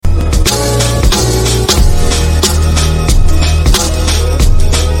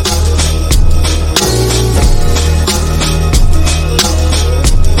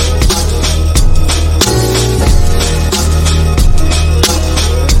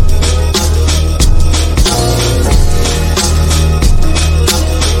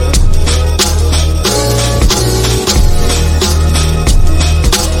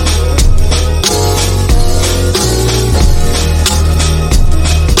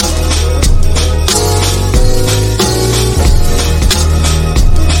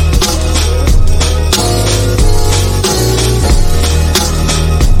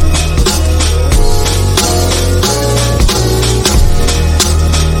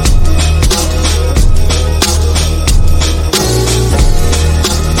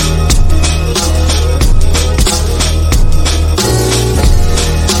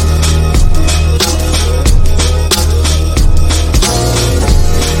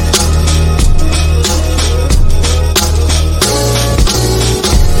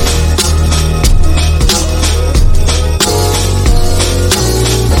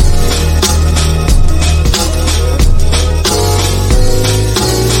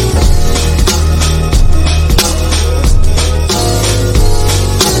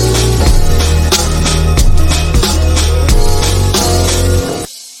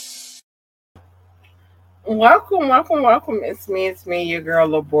Welcome. It's me, your girl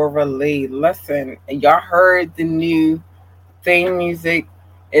Labora Lee. Listen, y'all heard the new theme music.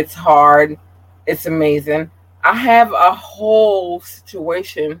 It's hard. It's amazing. I have a whole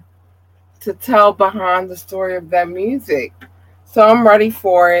situation to tell behind the story of that music. So I'm ready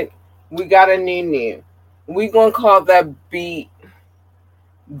for it. We got a new. We gonna call that beat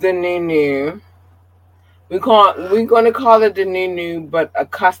the new. We're gonna call it the new, but a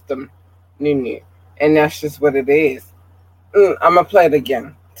custom new, and that's just what it is. I'm gonna play it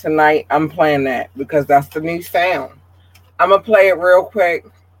again tonight. I'm playing that because that's the new sound. I'm gonna play it real quick,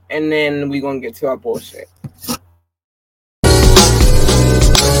 and then we gonna get to our bullshit.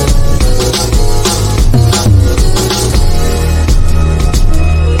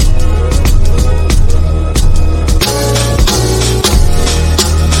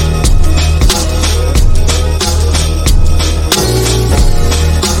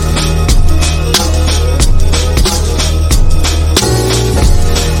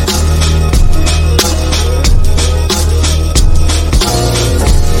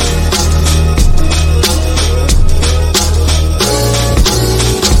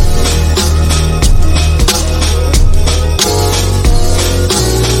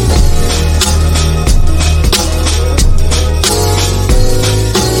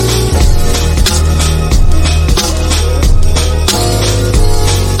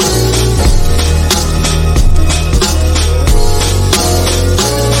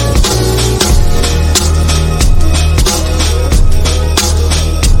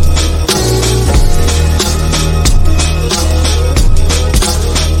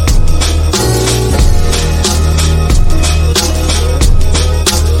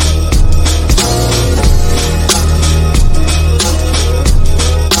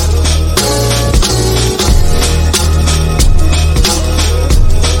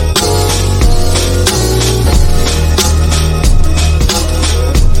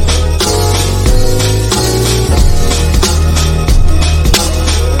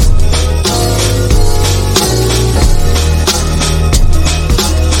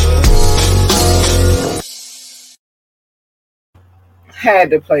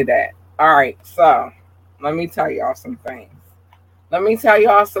 Had to play that. All right, so let me tell y'all some things.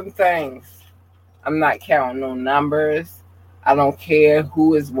 I'm not counting no numbers. I don't care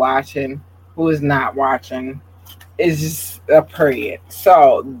who is watching, who is not watching. It's just a period.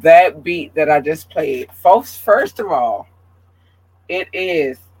 So that beat that I just played, folks. First of all, it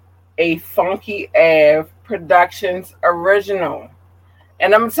is a Funky Ave Productions original,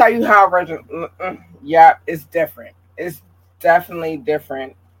 and I'm gonna tell you how original. Yeah, it's different. It's definitely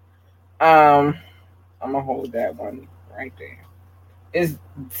different. Um, I'm gonna hold that one right there. Is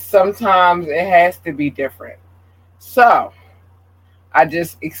sometimes it has to be different. So I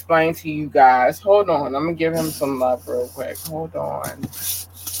just explained to you guys. Hold on, I'm gonna give him some love real quick. Hold on.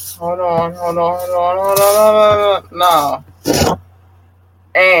 No.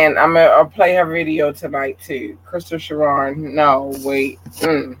 And I'll play her video tonight too. Crystal Sharon. No, wait.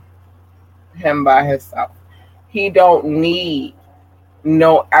 Him by himself. He don't need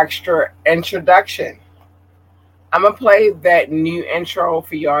no extra introduction. I'm gonna play that new intro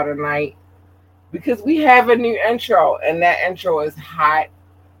for y'all tonight because we have a new intro, and that intro is hot.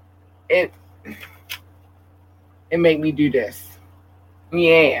 It made me do this.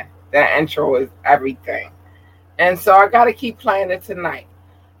 Yeah, that intro is everything, and so I gotta keep playing it tonight.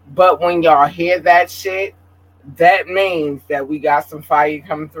 But when y'all hear that shit, that means that we got some fire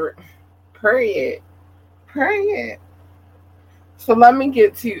coming through. Period. Period. So let me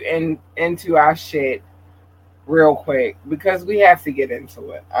get into our shit real quick because we have to get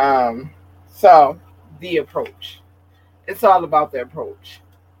into it. So the approach. It's all about the approach.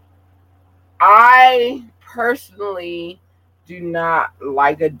 I personally do not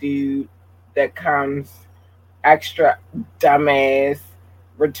like a dude that comes extra dumbass,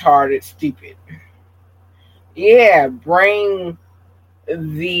 retarded, stupid. Yeah, bring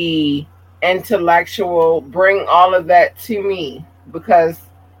the intellectual, bring all of that to me because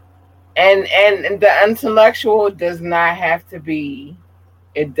and the intellectual does not have to be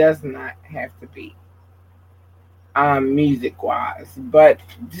music wise, but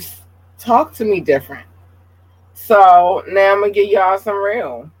just talk to me different. So now I'm gonna give y'all some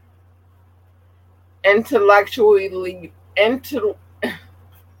real intellectually into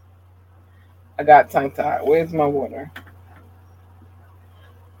I got tongue tied. Where's my water?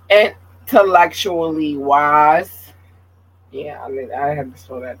 Intellectually wise. Yeah, I have to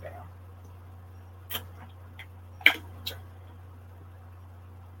slow that down.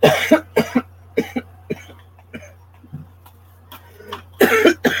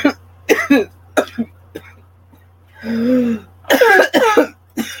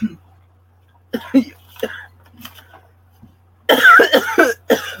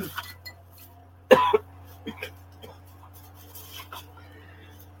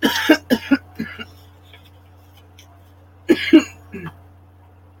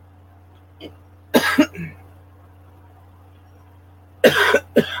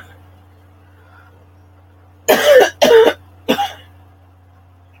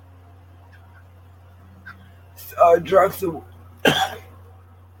 drunk some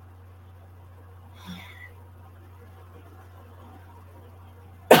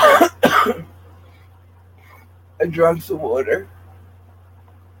I drunk some water.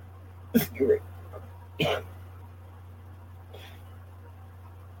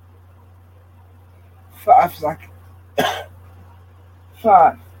 5 seconds.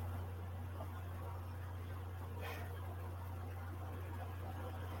 Five.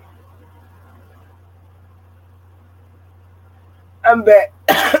 I'm back.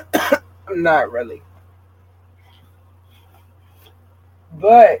 I'm not really.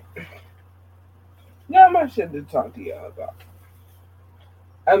 But not much shit to talk to y'all about.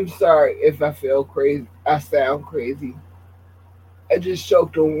 I'm sorry if I feel crazy. I sound crazy. I just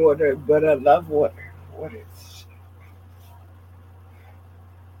choked on water, but I love water. Water is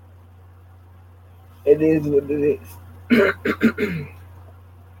it is what it is.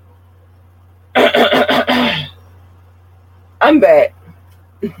 I'm back.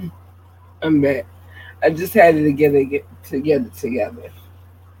 I'm back. I just had to get it together.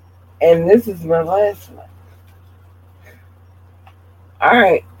 And this is my last one. All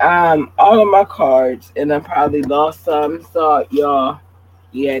right. All of my cards, and I probably lost some. So y'all,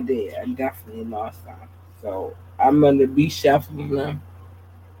 yeah, I did. I definitely lost some. So I'm gonna be shuffling them.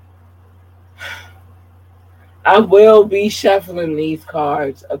 I will be shuffling these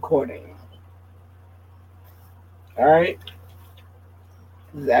cards accordingly. All right.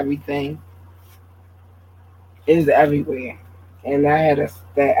 Is everything is everywhere, and I had a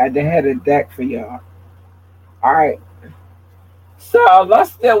stack. I had a deck for y'all. All right. So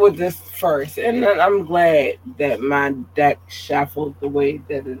let's deal with this first, and then I'm glad that my deck shuffled the way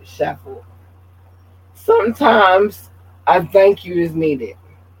that it shuffled. Sometimes a thank you is needed.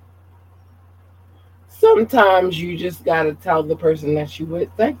 Sometimes you just gotta tell the person that you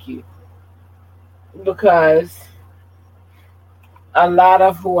would thank you, because a lot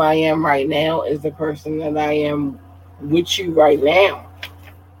of who I am right now is the person that I am with you right now.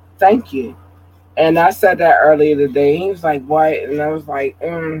 Thank you. And I said that earlier today. He was like, "What?" And I was like,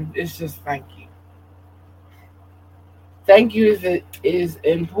 "It's just thank you. Thank you is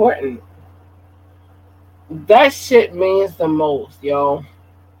important. That shit means the most, yo.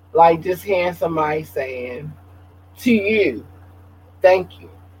 Like just hearing somebody saying to you, thank you.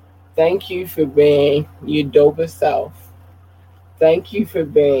 Thank you for being your dopest self. Thank you for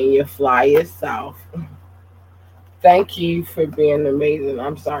being your flyest self. Thank you for being amazing.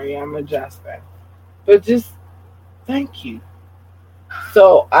 I'm sorry, I'm adjusting. But just thank you."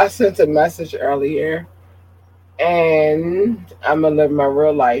 So I sent a message earlier, and I'm gonna live my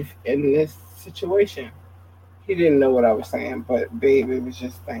real life in this situation. He didn't know what I was saying, but babe, it was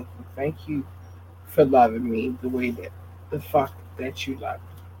just thank you. Thank you for loving me the way that the fuck that you love me.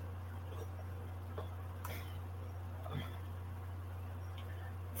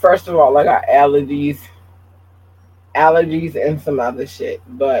 First of all, I got allergies and some other shit.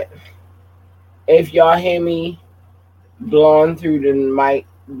 But if y'all hear me blowing through the mic,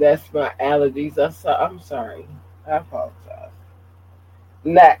 that's my allergies. I'm sorry. I apologize.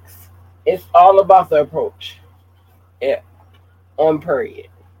 Next, it's all about the approach. Yeah, on period.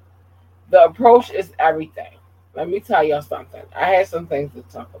 The approach is everything. Let me tell y'all something. I had some things to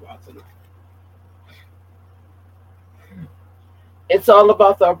talk about tonight. It's all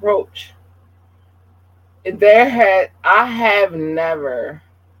about the approach. I have never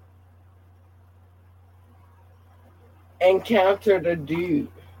encountered a dude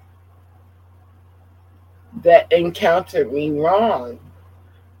that encountered me wrong.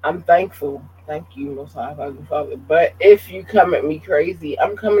 I'm thankful. Thank you, Most High Father. But if you come at me crazy,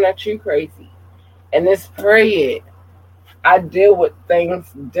 I'm coming at you crazy. And this period, I deal with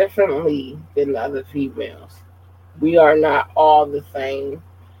things differently than other females. We are not all the same.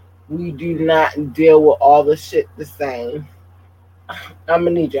 We do not deal with all the shit the same. I'm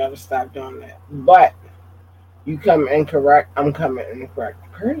gonna need y'all to stop doing that. But you come incorrect, I'm coming incorrect.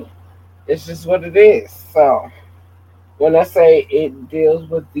 Period. It's just what it is. So when I say it deals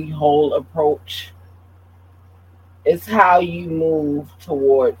with the whole approach, it's how you move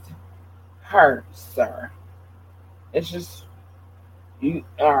towards her, sir. It's just you.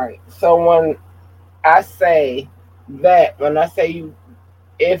 All right. So I say when I say you,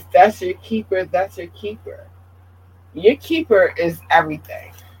 if that's your keeper, that's your keeper. Your keeper is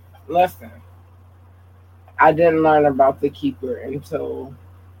everything. Listen, I didn't learn about the keeper until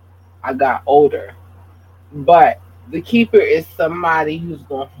I got older. But the keeper is somebody who's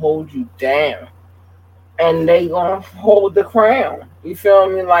gonna hold you down, and they gonna hold the crown. You feel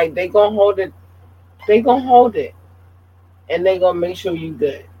me? Like they gonna hold it. They gonna hold it, and they gonna make sure you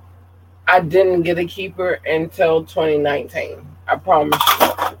good. I didn't get a keeper until 2019. I promise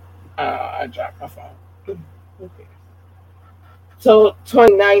you. I dropped my phone. Okay. So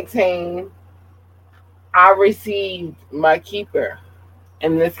 2019, I received my keeper,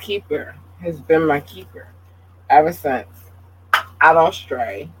 and this keeper has been my keeper ever since. I don't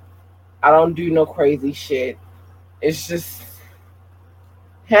stray. I don't do no crazy shit. It's just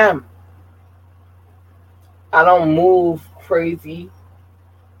him. I don't move crazy.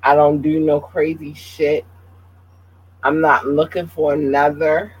 I don't do no crazy shit. I'm not looking for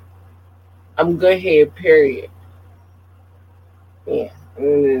another. I'm good here, period. Yeah, it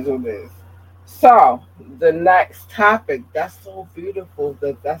is what it is. So, the next topic, that's so beautiful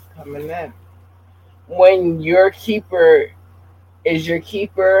that that's coming in. When your keeper is your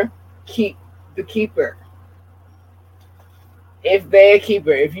keeper, keep the keeper. If they're a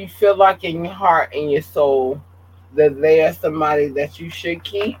keeper, if you feel like in your heart and your soul that they are somebody that you should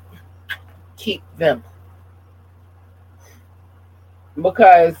keep them.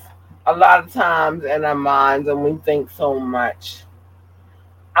 Because a lot of times in our minds, and we think so much.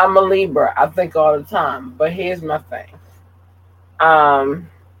 I'm a Libra. I think all the time. But here's my thing. Um,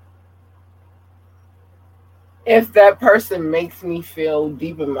 if that person makes me feel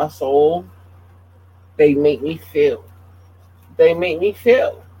deep in my soul, they make me feel. They make me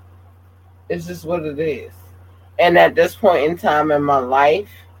feel. It's just what it is. And at this point in time in my life,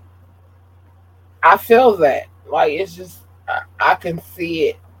 I feel that. Like, it's just, I can see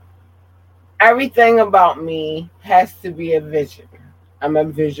it. Everything about me has to be a vision. I'm a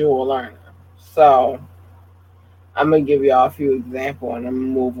visual learner. So, I'm going to give y'all a few examples and I'm going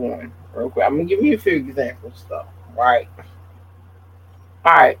to move on real quick. I'm going to give you a few examples, though. Right?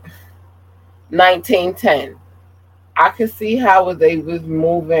 All right. 1910. I could see how they was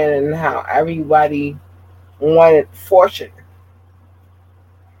moving and how everybody wanted fortune.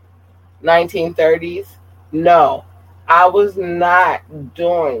 1930s. No, I was not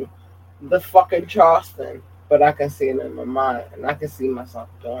doing the fucking Charleston, but I can see it in my mind and I can see myself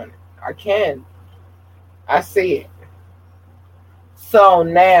doing it. I can. I see it. So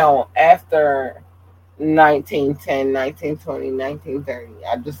now, after 1910, 1920, 1930,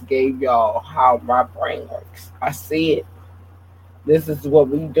 I just gave y'all how my brain works. I see it. This is what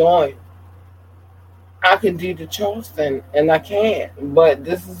we doing. I can do the Charleston, and I can, but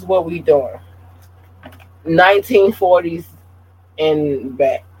this is what we doing. 1940s and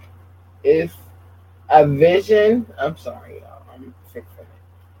back. It's a vision. I'm sorry, y'all. I'm fixing it.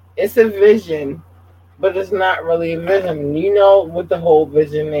 It's a vision, but it's not really a vision. You know what the whole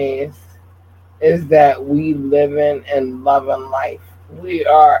vision is that we living and loving life. We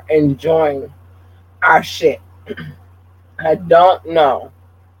are enjoying our shit. I don't know.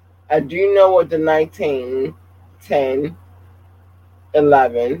 I do know what the 19, 10,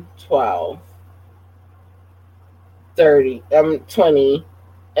 11, 12, 30, 20,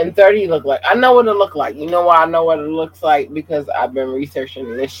 and 30 look like. I know what it look like. You know why I know what it looks like? Because I've been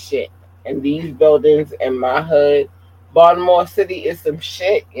researching this shit. And these buildings in my hood, Baltimore City, is some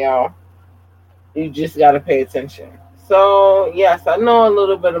shit, y'all. You just got to pay attention. So, yes, I know a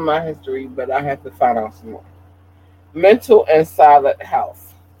little bit of my history, but I have to find out some more. Mental and solid health.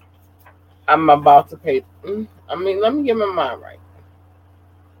 I'm about to pay. Let me get my mind right.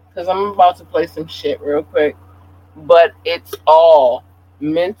 Because I'm about to play some shit real quick. But it's all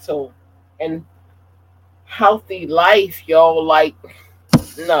mental and healthy life, y'all. Like,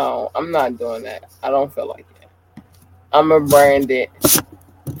 no, I'm not doing that. I don't feel like it. I'm going to brand it.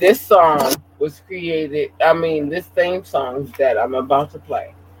 This song was created, this theme song that I'm about to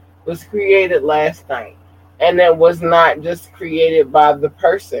play was created last night. And it was not just created by the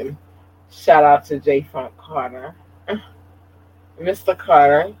person. Shout out to J. Funk Carter. Mr.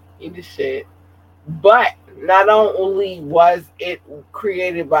 Carter, he the shit. But not only was it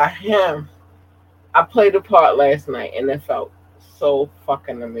created by him, I played a part last night and it felt so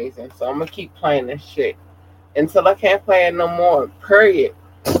fucking amazing. So I'm going to keep playing this shit until I can't play it no more. Period.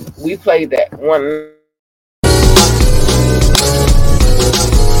 We played that one.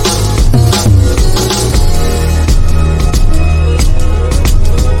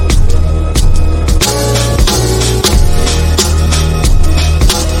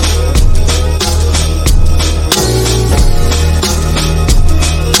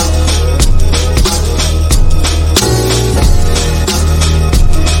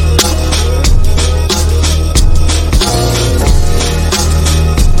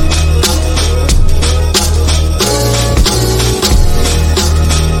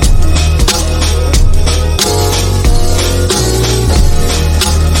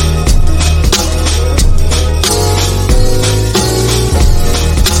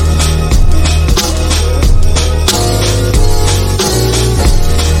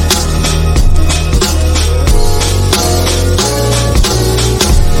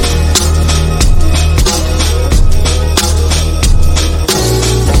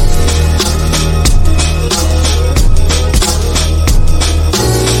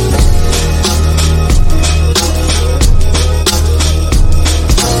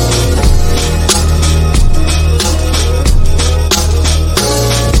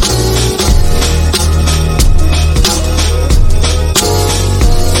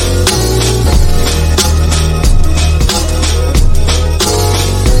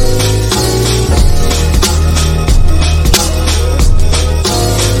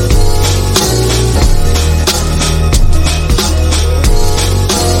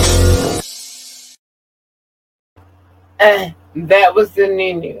 That was the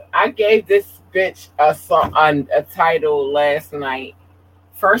new. I gave this bitch a song, a title last night.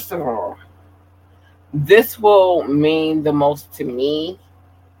 First of all, this will mean the most to me.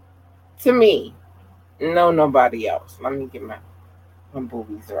 To me. No, nobody else. Let me get my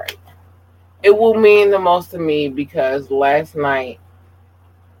boobies right. It will mean the most to me because last night,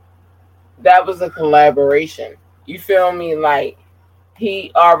 that was a collaboration. You feel me? Like,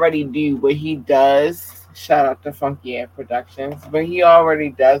 he already do what he does. Shout out to Funky Air Productions. But he already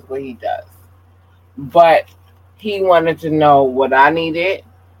does what he does. But he wanted to know what I needed.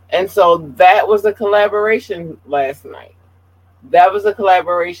 And so that was a collaboration last night. That was a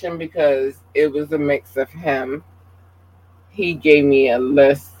collaboration because it was a mix of him. He gave me a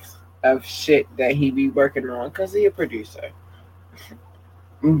list of shit that he be working on because he a producer.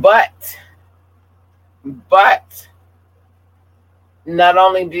 But not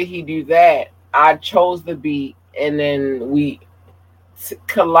only did he do that, I chose the beat and then we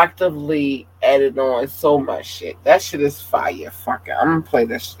collectively added on so much shit. That shit is fire. Fuck it. I'm gonna play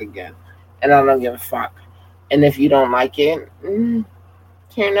that shit again. And I don't give a fuck. And if you don't like it,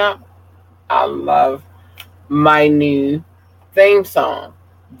 turn up. I love my new theme song.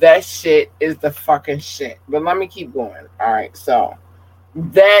 That shit is the fucking shit. But let me keep going. Alright, so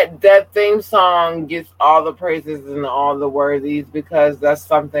that theme song gets all the praises and all the worthies because that's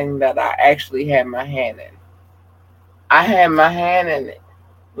something that I actually had my hand in. I had my hand in it.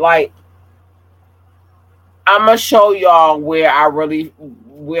 Like, I'm gonna show y'all where I really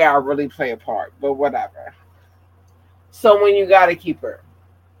play a part, but whatever. So when you got a keeper,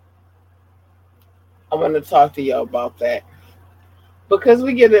 I want to talk to y'all about that because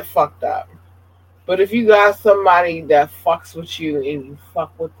we get it fucked up. But if you got somebody that fucks with you and you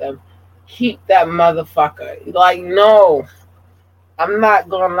fuck with them, keep that motherfucker. Like, no, I'm not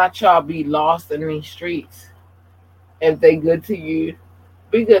gonna let y'all be lost in these streets. If they good to you,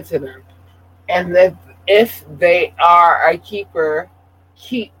 be good to them. And if they are a keeper,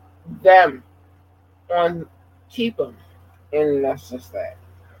 keep them on. Keep them. And that's just that.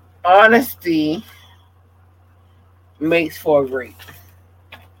 Honesty makes for a great.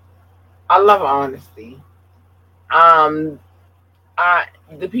 I love honesty. The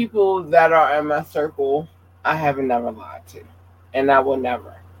people that are in my circle, I have never lied to. And I will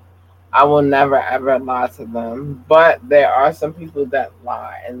never ever lie to them. But there are some people that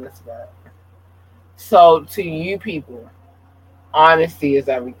lie in this world. So to you people, honesty is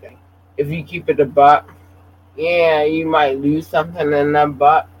everything. If you keep it a buck, yeah, you might lose something in that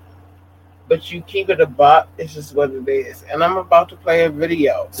buck. But you keep it a buck, it's just what it is. And I'm about to play a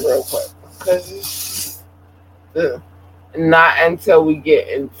video real quick. Because not until we get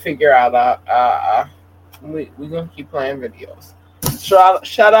and figure out we're going to keep playing videos.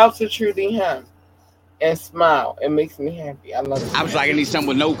 Shout out to Trudy Ham and Smile. It makes me happy. I love it. I was like, I need something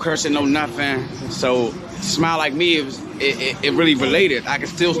with no cursing, no nothing. So Smile Like Me, it really related. I can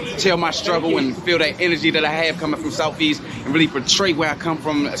still tell my struggle and feel that energy that I have coming from Southeast and really portray where I come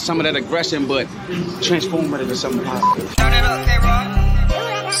from, some of that aggression, but transform it into something positive.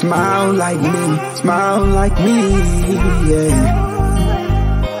 Smile like me, yeah.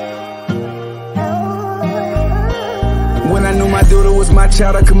 When I knew my daughter was my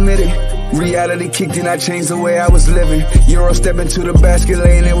child, I committed. Reality kicked in, I changed the way I was living. Euro step into the basket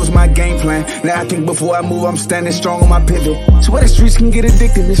lane, it was my game plan. Now I think before I move, I'm standing strong on my pivot. So where the streets can get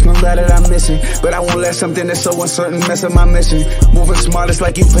addicted, it's no lie that I'm missing. But I won't let something that's so uncertain mess up my mission. Moving smart, it's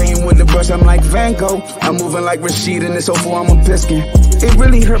like you painting with the brush, I'm like Van Gogh. I'm moving like Rashid in this 04, I'm a piskin. It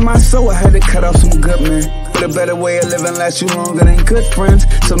really hurt my soul, I had to cut off some good men. But a better way of living lasts you longer than good friends.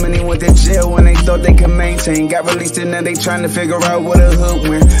 So many went to jail when they thought they could maintain. Got released and now they trying to figure out what a hood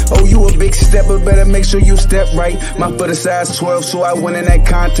win. Oh, you a big step, but better make sure you step right. My foot is size 12, so I win in that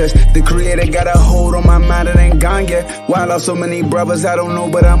contest. The creator got a hold on my mind, it ain't gone yet. Why I lost so many brothers, I don't know,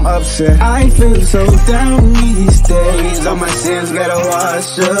 but I'm upset. I feel so down these days. All my sins gotta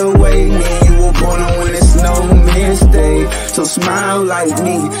wash away. Me, you were born on when it's no mistake. So smile like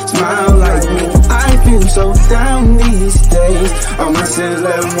me, smile like me. I feel so down these days. All my sins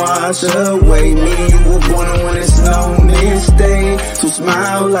let them wash away. Me, you were born on when it's no mistake. So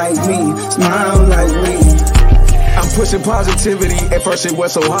smile like me, smile like me. I'm pushing positivity. At first it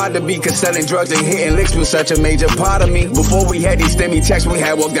was so hard to be, cause selling drugs and hitting licks was such a major part of me. Before we had these STEMI checks, we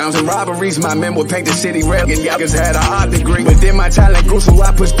had walk downs and robberies. My men would paint the city red and youngers had a hard degree. But then my talent grew, so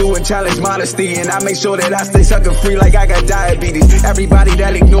I pushed through and challenged modesty. And I make sure that I stay sucker free like I got diabetes. Everybody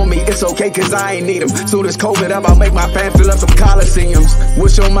that ignore me, it's okay cause I ain't need them. So this COVID, I'm about to make my fam fill up some coliseums.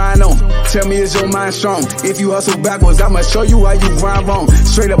 What's your mind on? Tell me, is your mind strong? If you hustle backwards, I'ma show you how you grind wrong.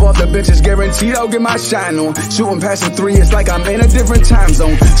 Straight up off the benches, guaranteed I'll get my shine on. Shooting past pressing 3, it's like I'm in a different time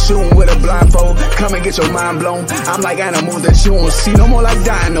zone. Shooting with a blindfold, come and get your mind blown. I'm like animals that you won't see no more like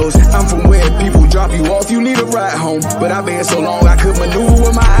dinos. I'm from where people drop you off, you need a ride home. But I've been here so long, I could maneuver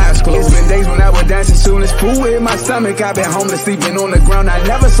with my eyes closed. It's been days when I would dance as soon as food hit my stomach. I've been homeless, sleeping on the ground, I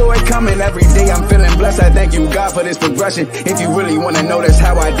never saw it coming. Every day I'm feeling blessed, I thank you God for this progression. If you really wanna know, that's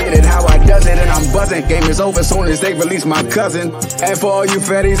how I did it, how I does it, and I'm buzzing. Game is over soon as they release my cousin. And for all you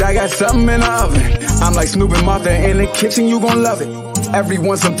fatties, I got something in the oven. I'm like Snoop and Martha in the kitchen, you gon' love it.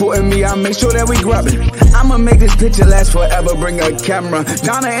 Everyone supporting me, I make sure that we grab it. I'ma make this picture last forever, bring a camera.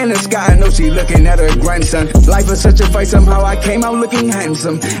 Donna in the sky, I know she looking at her grandson. Life is such a fight, somehow I came out looking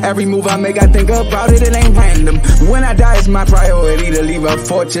handsome. Every move I make, I think about it, it ain't random. When I die, it's my priority to leave a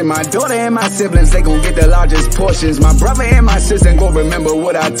fortune. My daughter and my siblings, they gon' get the largest portions. My brother and my sister gon' remember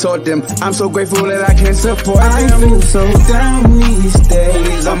what I taught them. I'm so grateful that I can support them. I feel so down these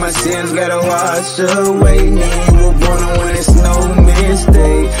days. All my sins gotta wash away. Me, you were born when it's no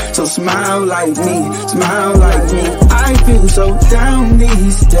mistake. So smile like me, smile like me. I feel so down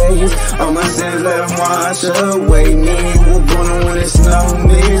these days. All my sins let them wash away. Me, you were born when it's no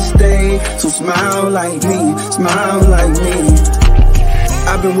mistake. So smile like me, smile like me.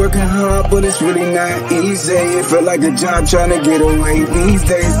 I've been working hard, but it's really not easy. It feel like a job trying to get away these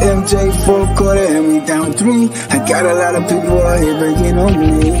days. MJ 4th quarter and we down 3. I got a lot of people out here breaking on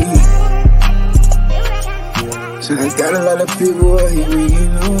me. So I got a lot of people out here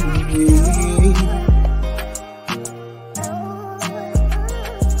breaking on me.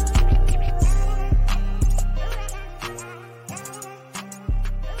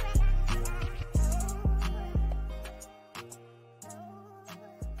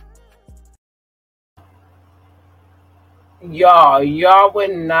 Y'all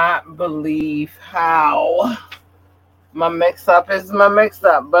would not believe how my mix-up is my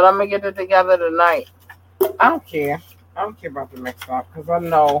mix-up, but I'm gonna get it together tonight. I don't care about the mix-up because I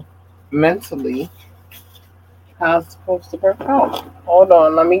know mentally how it's supposed to work out. Hold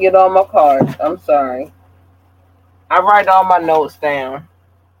on, let me get all my cards. I'm sorry. I write all my notes down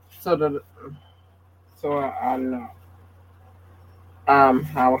so I know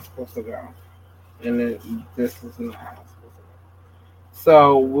how it's supposed to go, and this is not how it's supposed to go.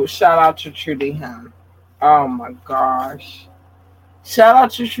 So shout out to Trudy Ham. Oh my gosh. Shout out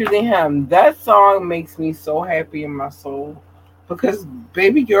to Trudy Ham. That song makes me so happy in my soul because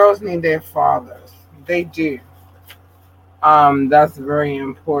baby girls need their fathers. They do. That's very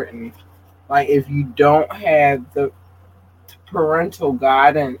important. Like if you don't have the parental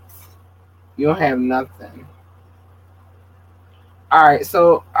guidance, you'll have nothing. Alright,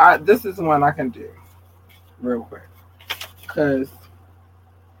 so this is one I can do real quick. Because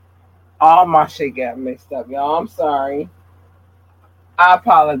all my shit got mixed up, y'all. I'm sorry. I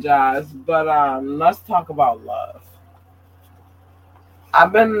apologize. But let's talk about love.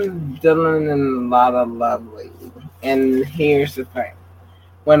 I've been dealing in a lot of love lately. And here's the thing.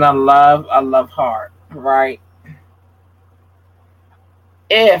 When I love hard, right?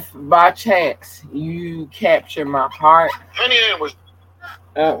 If by chance you capture my heart.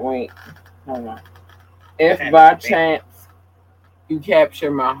 Wait. Hold on. If by chance you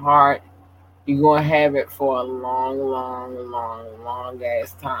capture my heart, you're going to have it for a long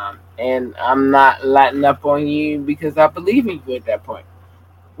ass time. And I'm not letting up on you because I believe in you at that point.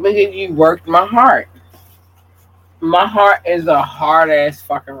 Look at you worked my heart. My heart is a hard ass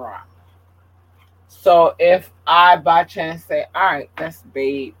fucking rock. So if I by chance say, all right, that's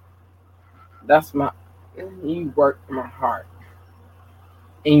babe. You worked my heart.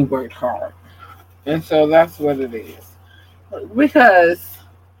 And you worked hard. And so that's what it is. Because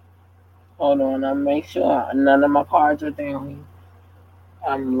hold on, I make sure none of my cards are down.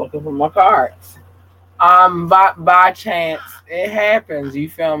 I'm looking for my cards. By chance, it happens. You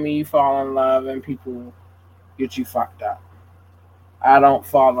feel me? You fall in love and people get you fucked up. I don't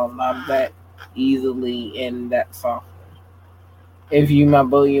fall in love that easily and that softly. If you my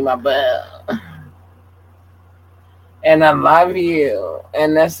boo, you my boo. And I love you.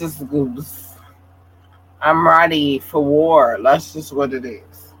 And that's just goose. I'm ready for war. That's just what it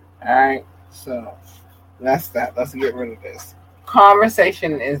is. Alright? So, that's that. Let's get rid of this.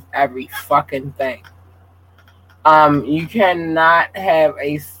 Conversation is every fucking thing. You cannot have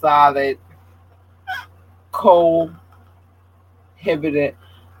a solid, cold-hearted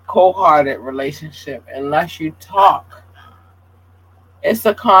relationship unless you talk. It's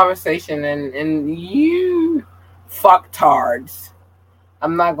a conversation, and you fucktards.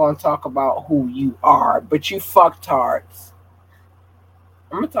 I'm not going to talk about who you are, but you fucktards.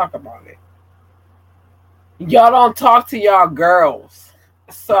 I'm going to talk about it. Y'all don't talk to y'all girls.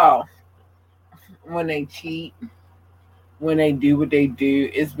 So, when they cheat, when they do what they do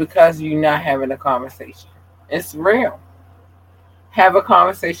is because you're not having a conversation. It's real. Have a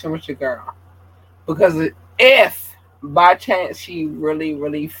conversation with your girl. Because if by chance she really,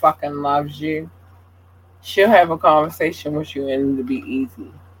 really fucking loves you, she'll have a conversation with you and it'll be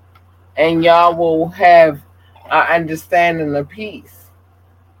easy. And y'all will have an understanding of peace.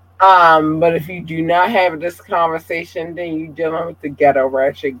 But if you do not have this conversation, then you're dealing with the ghetto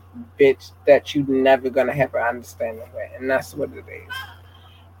ratchet bitch that you never gonna have an understanding with, and that's what it is.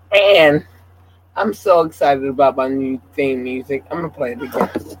 And I'm so excited about my new theme music. I'm gonna play it again.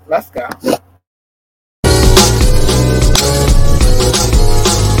 Let's go.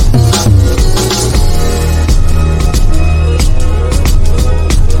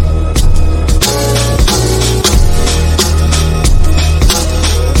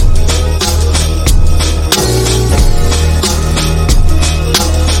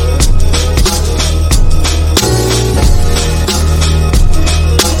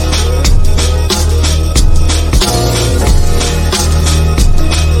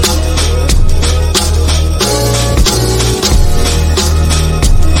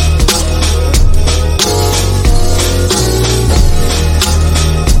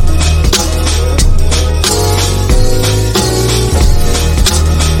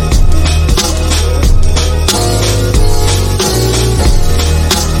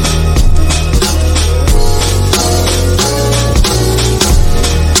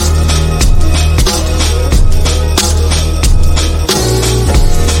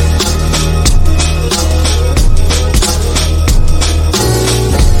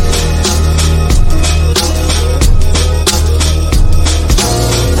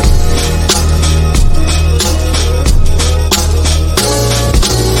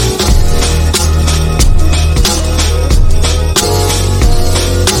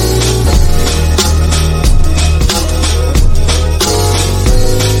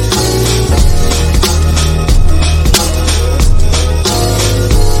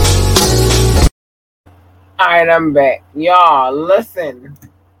 Alright, I'm back. Y'all, listen.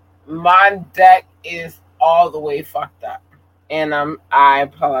 My deck is all the way fucked up. And I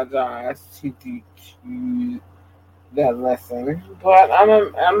apologize to that lesson. But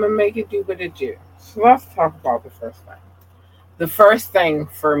I'm gonna make it do what it do. So let's talk about the first thing. The first thing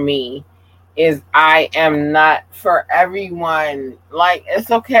for me is I am not for everyone. Like, it's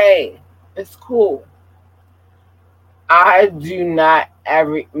okay. It's cool. I do not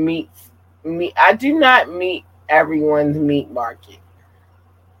I do not meet everyone's meat market.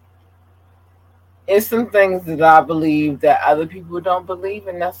 It's some things that I believe that other people don't believe,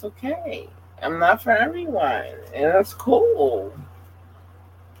 and that's okay. I'm not for everyone, and that's cool.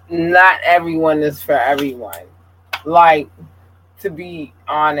 Not everyone is for everyone. Like, to be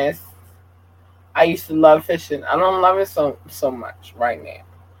honest, I used to love fishing. I don't love it so much right now.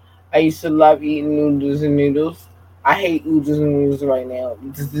 I used to love eating noodles and noodles. I hate oodles and noodles right now.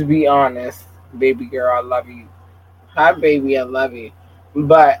 Just to be honest, baby girl, I love you. Hi, baby, I love you.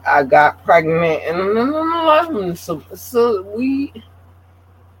 But I got pregnant and so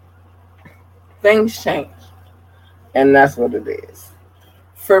things change, and that's what it is.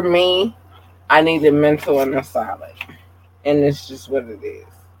 For me, I need a mental and a solid, and it's just what it is.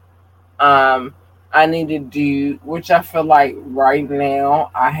 I need to do, which I feel like right now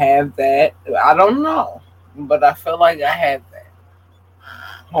I have that. I don't know, but I feel like I have that.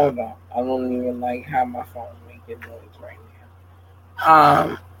 Hold on, I don't even like how my phone making noise right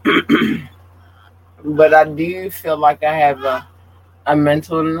now. But I do feel like I have a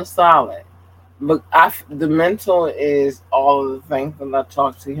mental and a solid. But the mental is all of the things that I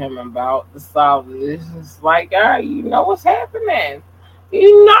talk to him about. The solid is just like, all right, you know what's happening.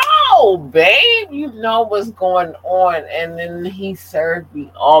 You know, babe, you know what's going on. And then he served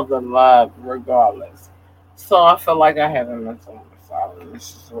me all the love regardless. So I feel like I have a mental and a solid.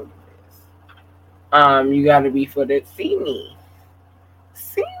 This is what it is. You got to be for that. See me.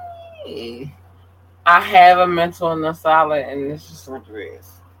 See me. I have a mental and a solid, and this is what it is.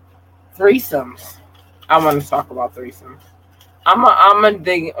 Threesomes. I want to talk about threesomes. I'm gonna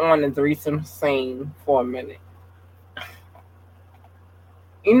dig on the threesome scene for a minute.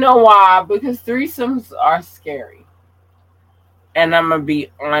 You know why? Because threesomes are scary. And I'm gonna be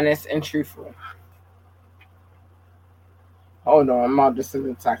honest and truthful. Hold on, I'm about to send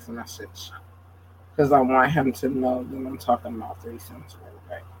a text message. Because I want him to know that I'm talking about threesomes real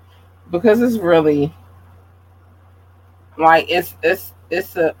quick. Because it's really like it's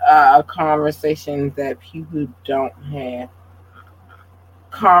a conversation that people don't have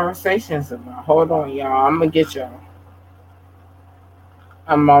conversations about. Hold on, y'all. I'm gonna get y'all.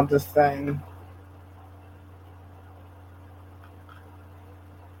 I'm on this thing.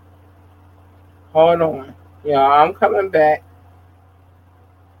 Hold on. Y'all, I'm coming back.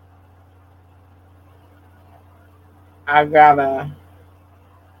 I gotta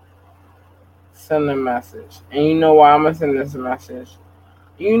send a message. And you know why I'm gonna send this message?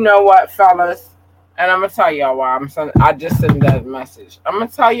 You know what, fellas? And I'm gonna tell y'all why I'm sending. I just sent that message. I'm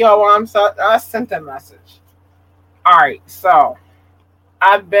gonna tell y'all why I sent that message. All right, so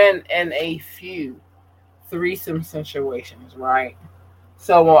I've been in a few threesome situations, right?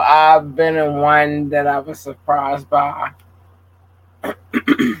 So I've been in one that I was surprised by.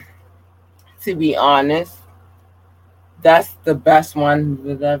 To be honest, that's the best one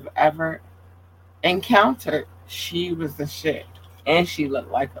that I've ever encountered. She was the shit, and she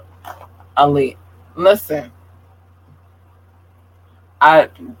looked like a lead. Listen, I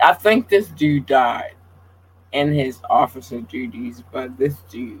I think this dude died in his officer duties, but this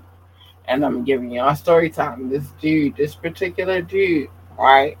dude, and I'm giving y'all story time. This particular dude,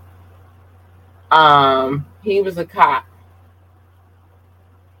 right? He was a cop,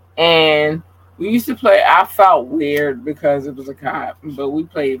 and we used to play. I felt weird because it was a cop, but we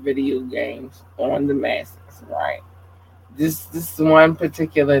played video games on the masses, right? This one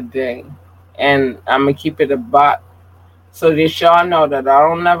particular day, and I'm gonna keep it a buck, so that y'all know that I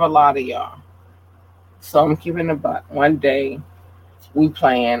don't never lie to y'all. So I'm keeping it a buck. One day we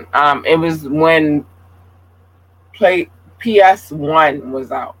playing. It was when play PS1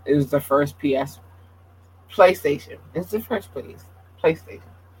 was out. It was the first PS PlayStation. It's the first PlayStation.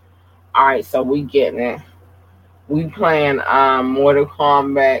 All right, so we getting it. We playing Mortal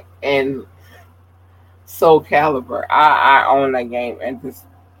Kombat and Soul Calibur. I own that game, and this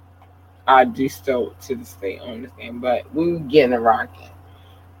I do still to this day own this game. But we were getting it rocking.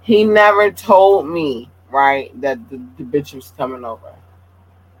 He never told me right that the bitch was coming over.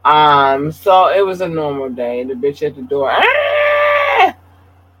 So it was a normal day. The bitch at the door. Ah!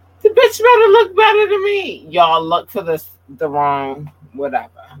 The bitch better look better than me. Y'all look for the wrong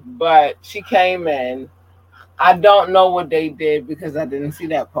whatever. But she came in. I don't know what they did because I didn't see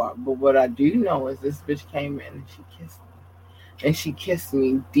that part. But what I do know is this bitch came in and she kissed me. And she kissed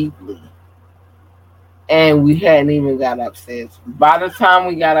me deeply. And we hadn't even got upstairs. By the time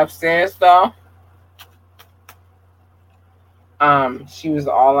we got upstairs though, she was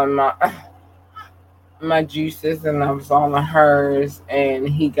all in my juices and I was all in hers and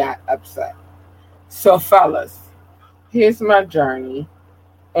he got upset. So fellas, here's my journey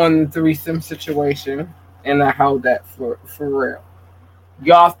on the threesome situation, and I held that for real.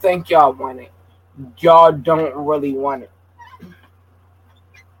 Y'all think y'all want it. Y'all don't really want it.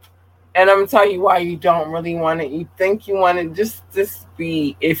 And I'm gonna tell you why you don't really want it. You think you want it just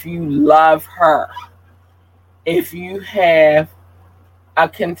be if you love her. If you have a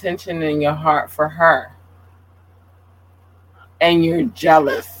contention in your heart for her and you're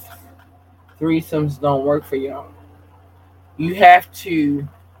jealous, threesomes don't work for y'all. You have to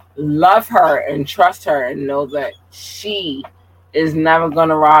love her and trust her and know that she is never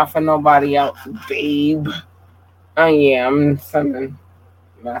gonna ride for nobody else, babe. Oh yeah, I'm sending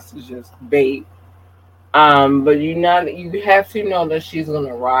messages, babe. But you have to know that she's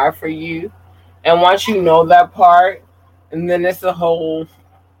gonna ride for you. And once you know that part, and then it's a whole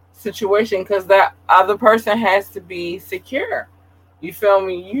situation because that other person has to be secure. You feel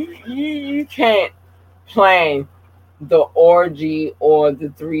me? You can't plan the orgy or the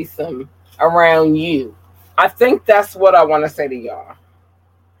threesome around you. I think that's what I want to say to y'all.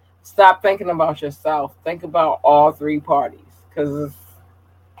 Stop thinking about yourself. Think about all three parties because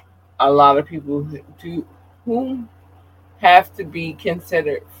a lot of people who have to be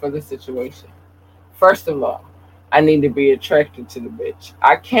considered for the situation. First of all, I need to be attracted to the bitch.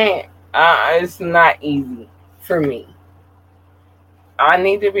 I can't. It's not easy for me. I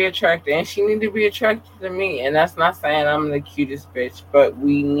need to be attracted, and she need to be attracted to me. And that's not saying I'm the cutest bitch, but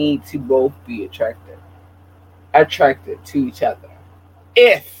we need to both be attracted to each other.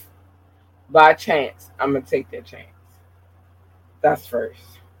 If by chance I'm gonna take that chance, that's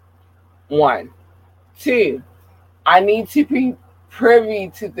first. One, two. I need to be privy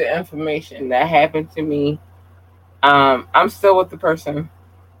to the information that happened to me. I'm still with the person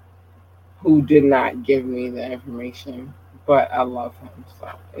who did not give me the information, but I love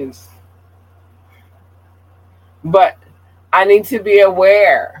him. But I need to be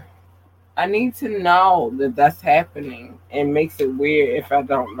aware. I need to know that that's happening. It makes it weird if I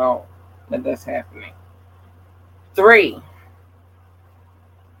don't know that that's happening. 3,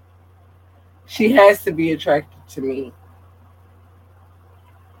 she has to be attracted to me.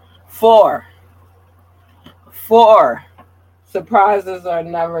 4, surprises are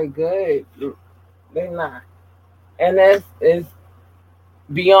never good. They're not. And that's is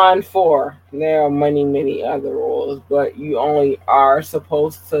Beyond four, there are many other rules, but you only are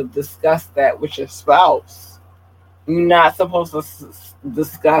supposed to discuss that with your spouse. You're not supposed to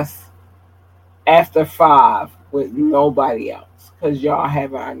discuss after five with nobody else because y'all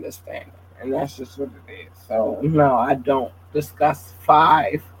have an understanding, and that's just what it is. So no, I don't discuss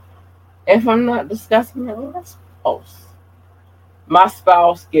five if I'm not discussing it with my spouse. My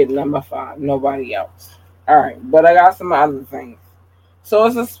spouse get number five, nobody else. All right, but I got some other things. So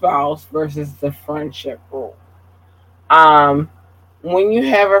it's a spouse versus the friendship rule. Um, when you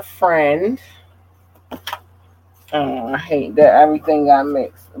have a friend, I hate that everything got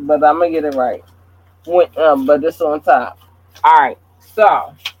mixed, but I'm gonna get it right. But this on top. All right.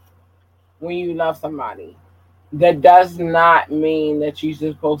 So when you love somebody, that does not mean that you're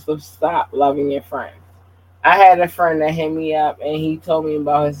supposed to stop loving your friend. I had a friend that hit me up and he told me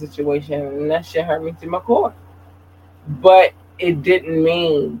about his situation, and that shit hurt me to my core. But it didn't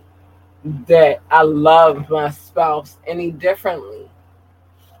mean that I loved my spouse any differently.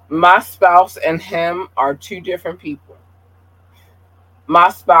 My spouse and him are two different people. My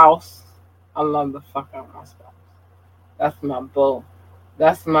spouse, I love the fuck out of my spouse. That's my boo.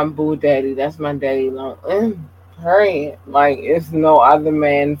 That's my boo daddy. That's my daddy long. Period. Like, it's no other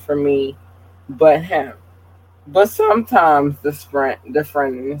man for me but him. But sometimes the friend and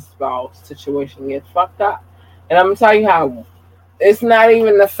the spouse situation gets fucked up. And I'm gonna tell you how. It's not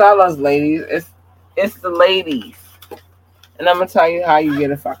even the fellas, ladies. It's the ladies. And I'm gonna tell you how you get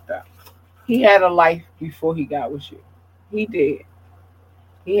it fucked up. He had a life before he got with you. He did.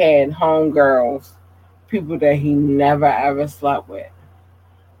 He had homegirls, people that he never ever slept with.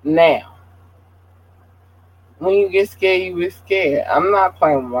 Now, when you get scared, you get scared. I'm not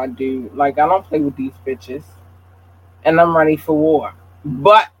playing with my dude. Like, I don't play with these bitches. And I'm ready for war.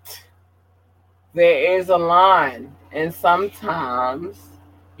 But there is a line. And sometimes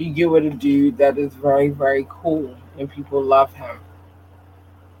you get with a dude that is very cool. And people love him.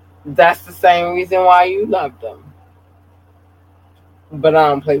 That's the same reason why you love them. But I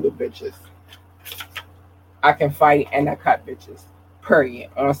don't play with bitches. I can fight and I cut bitches. Period.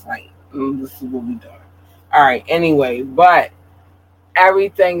 On site. This is what we doing. Alright, anyway, but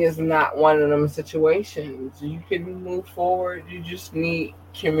everything is not one of them situations. You can move forward. You just need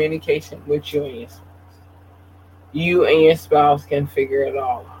communication with you and your spouse. You and your spouse can figure it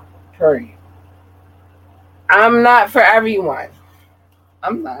all out. Period. I'm not for everyone.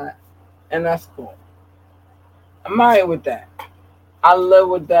 I'm not. And that's cool. I'm alright with that. I live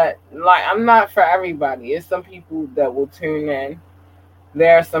with that. Like, I'm not for everybody. It's some people that will tune in.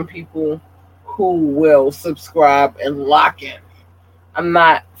 There are some people who will subscribe and lock in. I'm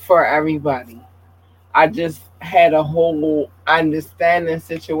not for everybody. I just had a whole understanding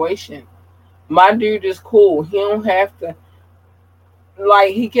situation. My dude is cool. He don't have to,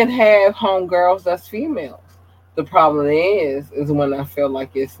 like, he can have homegirls that's females. The problem is when I feel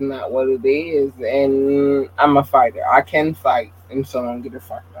like it's not what it is, and I'm a fighter. I can fight, and so I'm get it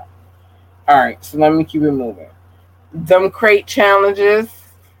fucked up. All right, so let me keep it moving. Them crate challenges,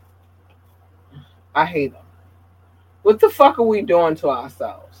 I hate them. What the fuck are we doing to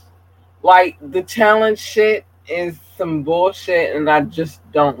ourselves? Like, the challenge shit is some bullshit, and I just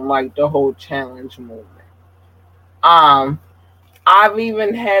don't like the whole challenge movement. I've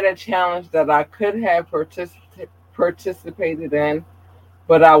even had a challenge that I could have participated in,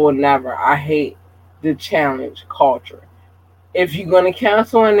 but I will never. I hate the challenge culture. If you're gonna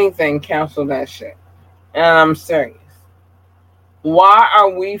cancel anything, cancel that shit. And I'm serious. Why are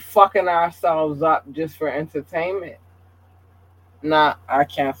we fucking ourselves up just for entertainment? Nah, I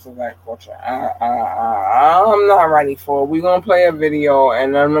cancel that culture. I'm not ready for it. We're gonna play a video,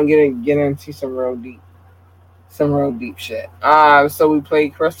 and I'm gonna get into some real deep shit. So we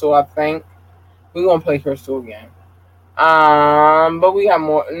played Crystal, I think. We're gonna play Crystal again. But we got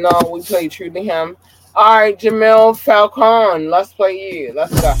more. No, we played True to Him. All right, Jamil Falcon, let's play you.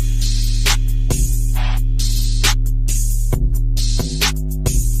 Let's go.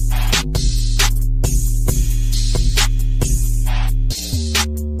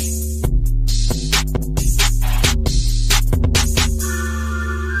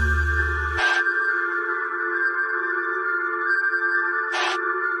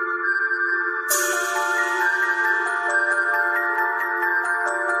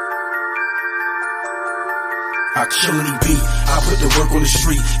 I kill any beat. I put the work on the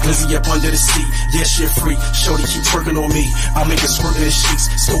street, glizzy up under the seat. Yeah, shit free. Shorty keep twerking on me. I make it squirt in the sheets,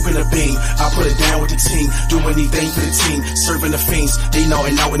 scoping the beam. I put it down with the team, do anything for the team. Serving the fiends, they know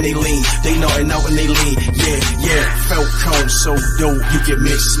and out when they lean. They know and out when they lean. Yeah, Falcon, so dope. You can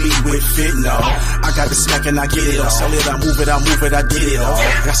mix me with fit, no. I got the smack and I get it all. Sell it, I move it, I did it all.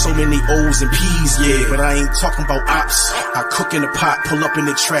 Got so many O's and P's, yeah, but I ain't talking about ops. I cook in the pot, pull up in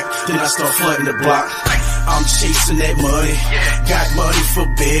the track, then I start flooding the block. I'm chasing that money, got money for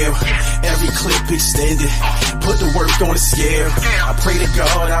bail. Every clip extended, put the work on the scale. I pray to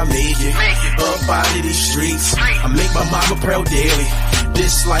God I make it up out of these streets. I make my mama proud daily.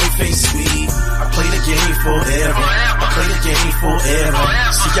 This life ain't sweet. I play the game forever. I play the game forever.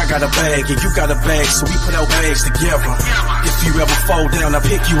 See, I got a bag and you got a bag, so we put our bags together. If you ever fall down, I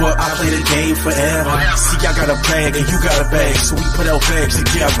pick you up. I play the game forever. See, I got a bag and you got a bag, so we put our bags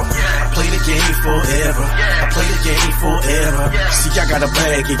together. I play the game forever. I play the game forever. See, I got a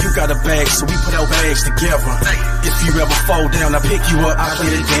bag and you got a bag, so we put our bags together. If you ever fall down, I pick you up. I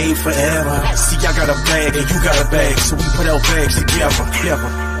play the game forever. See, I got a bag and you got a bag, so we put our bags together.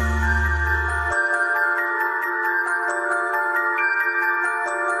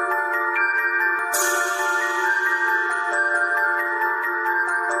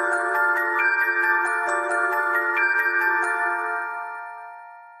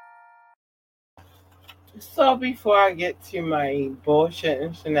 So before I get to my bullshit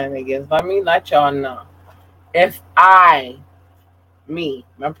and shenanigans, let me let y'all know. If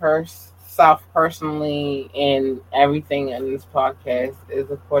myself personally, and everything in this podcast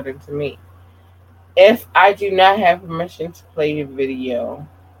is according to me. If I do not have permission to play your video,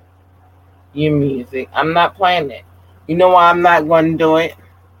 your music, I'm not playing it. You know why I'm not going to do it?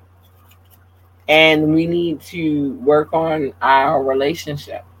 And we need to work on our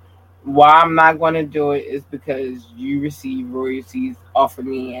relationship. Why I'm not going to do it is because you receive royalties off of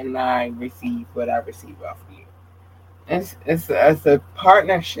me and I receive what I receive off of you. It's a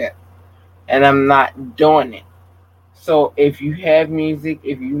partnership, and I'm not doing it. So if you have music,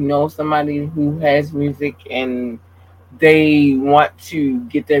 if you know somebody who has music and they want to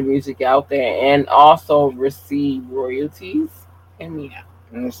get their music out there and also receive royalties, hit me out.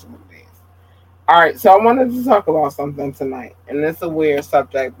 And this is what it is. All right, so I wanted to talk about something tonight, and it's a weird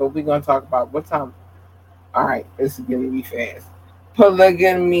subject, but we're going to talk about what time. All right, this is going to be fast.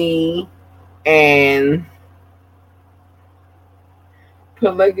 Polygamy and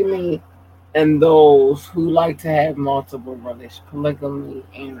those who like to have multiple relations. Polygamy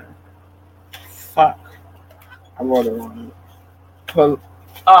and fuck, I wrote it wrong.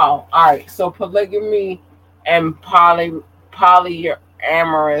 All right. So polygamy and polyamorous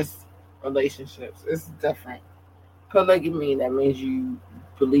relationships. It's different. Polygamy, that means you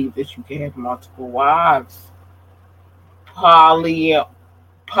believe that you can have multiple wives. Polyamorous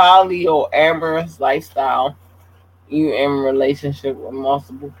lifestyle, you in relationship with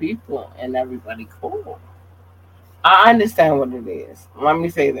multiple people and everybody cool. I understand what it is. Let me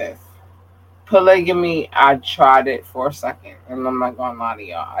say this. Polygamy, I tried it for a second, and I'm not gonna lie to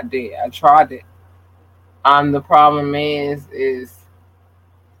y'all. I did. I tried it. The problem is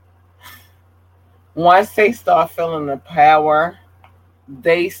once they start feeling the power,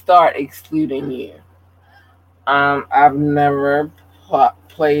 they start excluding you. I've never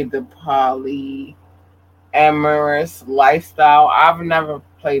played the polyamorous lifestyle. I've never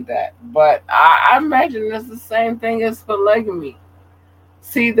played that, but I imagine it's the same thing as polygamy.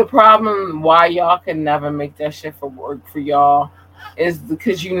 See, the problem why y'all can never make that shit for work for y'all is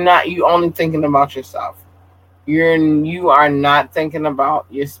because you only thinking about yourself. You are not thinking about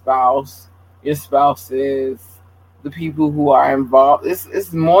your spouse. Your spouse is the people who are involved.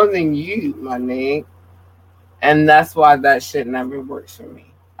 It's more than you, my nigga. And that's why that shit never works for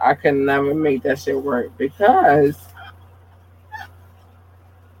me. I could never make that shit work because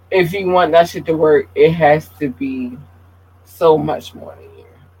if you want that shit to work, it has to be so much more than you.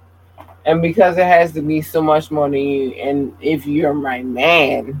 And because it has to be so much more than you, and if you're my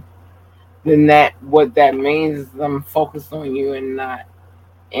man, then what that means is I'm focused on you and not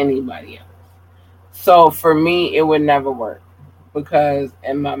anybody else. So for me, it would never work because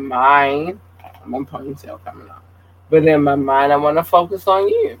in my mind, my ponytail coming up, but in my mind, I want to focus on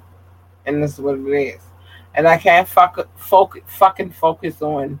you, and this is what it is. And I can't fucking focus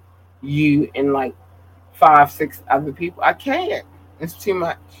on you and like 5-6 other people. I can't. It's too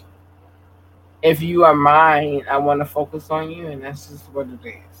much. If you are mine, I want to focus on you, and that's just what it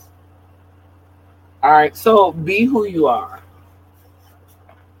is. All right, so be who you are.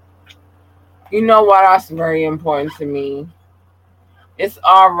 You know what? That's very important to me. It's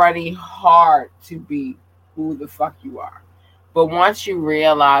already hard to be who the fuck you are. But once you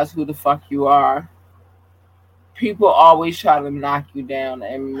realize who the fuck you are, people always try to knock you down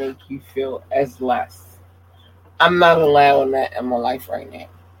and make you feel as less. I'm not allowing that in my life right now.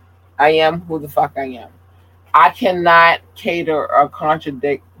 I am who the fuck I am. I cannot cater or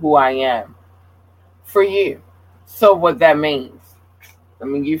contradict who I am for you. So what that means, let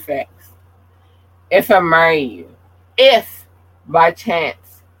me give you facts. If I marry you, if by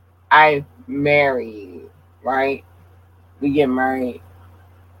chance I marry you, right? We get married.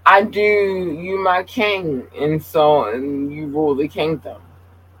 I do you my king, and you rule the kingdom.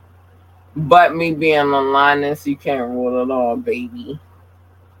 But me being a lioness, you can't rule it all, baby.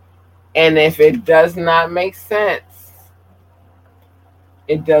 And if it does not make sense,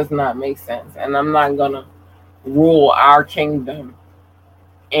 it does not make sense. And I'm not gonna rule our kingdom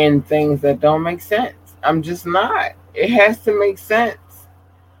in things that don't make sense. I'm just not. It has to make sense.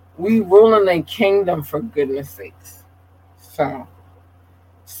 We ruling a kingdom, for goodness sakes. So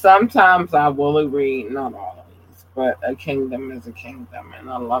sometimes I will agree, not always, but a kingdom is a kingdom, and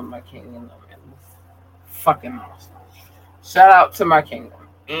I love my kingdom, and it's fucking awesome. Shout out to my kingdom.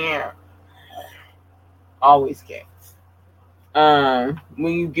 Yeah. Always cats.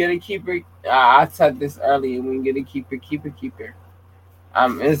 When you get a keeper, I said this earlier. When you get a keeper, keep a keeper.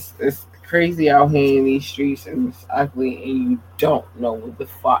 It's crazy out here in these streets, and it's ugly, and you don't know what the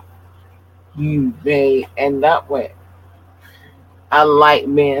fuck you may end up with. I like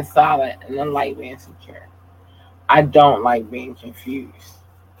being solid, and I like being secure. I don't like being confused.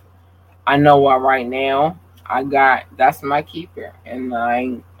 I know what right now that's my keeper, and I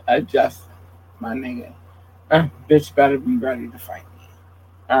ain't adjusting, my nigga. Bitch better be ready to fight me.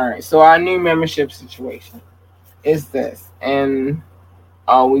 Alright, so our new membership situation is this, and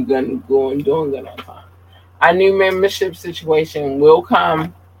are we gonna go and doing good on time? Our new membership situation will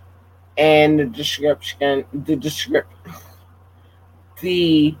come in the description.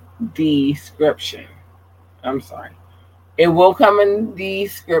 I'm sorry. It will come in the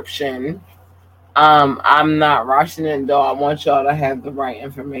description. I'm not rushing it though. I want y'all to have the right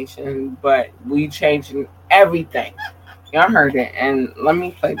information, but we changing everything. Y'all heard it, and let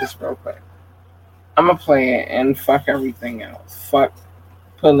me play this real quick. I'm gonna play it and fuck everything else. Fuck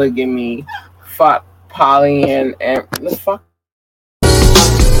polygamy. Fuck poly and the fuck.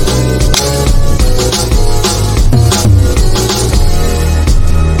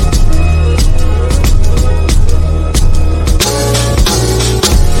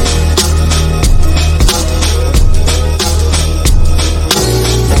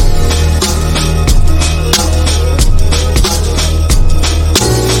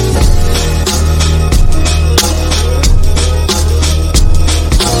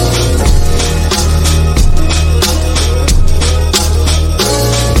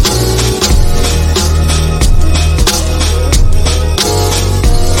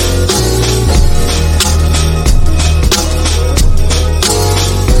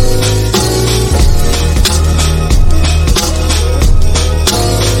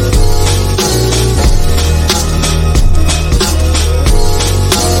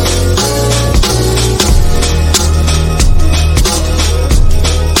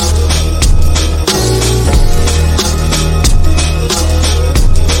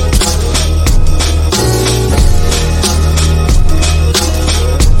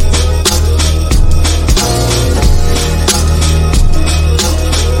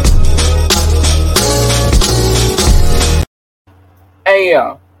 Hey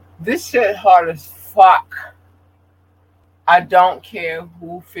yo, this shit hard as fuck. I don't care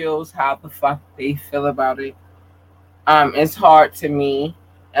who feels how the fuck they feel about it. It's hard to me.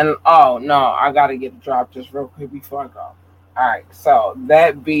 And oh no, I gotta get a drop just real quick before I go. Alright, so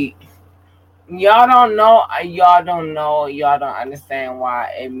that beat, y'all don't understand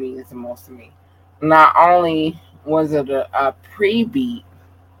why it means the most to me. Not only was it a pre-beat,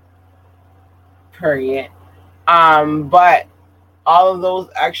 period, but all of those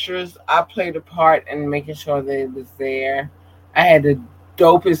extras, I played a part in making sure that it was there. I had the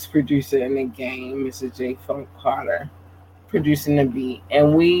dopest producer in the game, Mr. J. Funk Carter, producing the beat,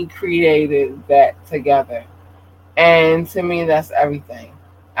 and we created that together. And to me, that's everything.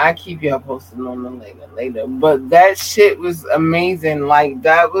 I keep y'all posted on the later. But that shit was amazing. Like,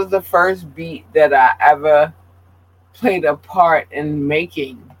 that was the first beat that I ever played a part in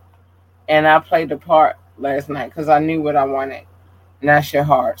making. And I played the part last night because I knew what I wanted. And that shit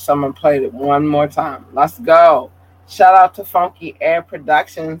hard. So I'm going to play it one more time. Let's go. Shout out to Funky Air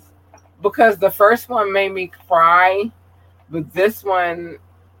Productions. Because the first one made me cry. But this one,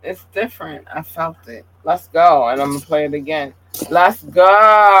 it's different. I felt it. Let's go. And I'm going to play it again. Let's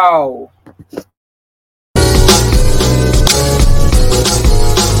go.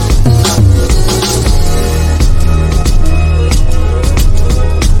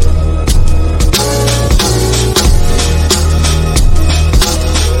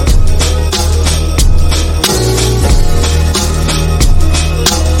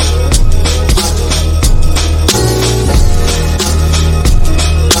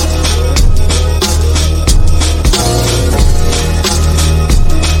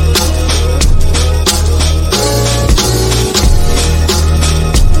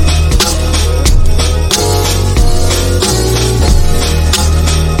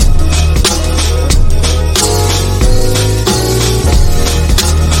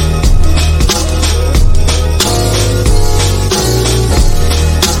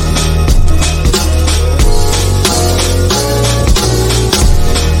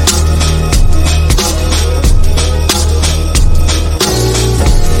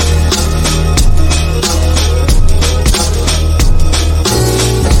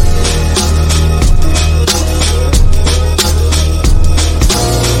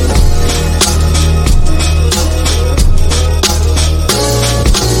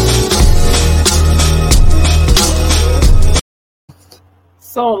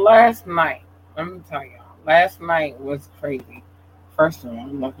 So last night, let me tell y'all, last night was crazy. First of all,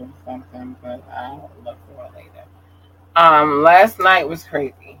 I'm looking for something, but I'll look for it later. Last night was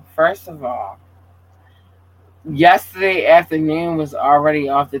crazy. First of all, yesterday afternoon was already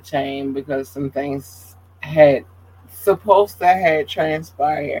off the chain because some things had supposed to had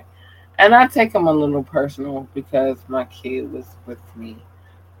transpired. And I take them a little personal because my kid was with me.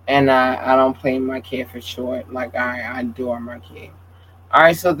 And I don't play my kid for short. Like, I adore my kid. All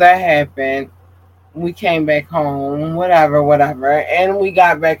right, so that happened. We came back home, whatever. And we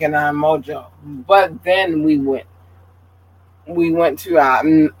got back in our mojo. But then we went to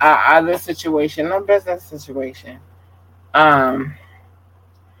our other situation, our business situation. Um,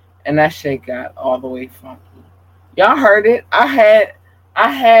 and that shit got all the way funky. Y'all heard it. I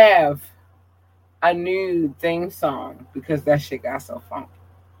have a new theme song because that shit got so funky.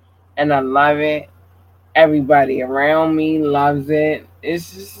 And I love it. Everybody around me loves it.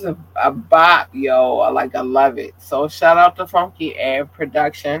 It's just a bop, yo. I love it. So shout out to Funky Air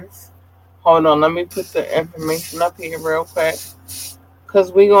Productions. Hold on, let me put the information up here real quick.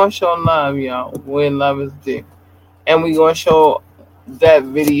 Cause we gonna show love, yo, where love is due. And we gonna show that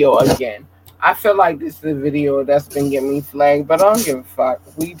video again. I feel like this is a video that's been getting me flagged, but I don't give a fuck.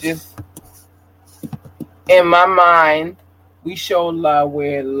 We just, in my mind, we show love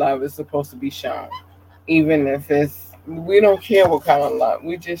where love is supposed to be shown. Even if we don't care what kind of love.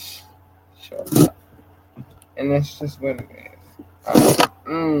 We just show love. And that's just what it is.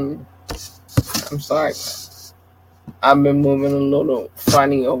 I'm sorry. I've been moving a little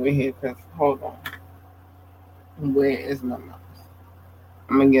funny over here because, hold on. Where is my mouse?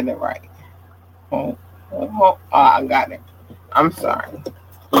 I'm going to get it right. Oh, I got it. I'm sorry.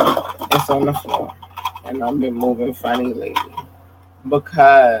 It's on the floor. And I've been moving funny lately.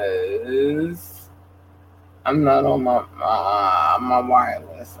 Because I'm not on my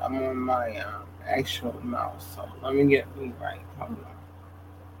wireless. I'm on my actual mouse. So let me get me right. Hold on.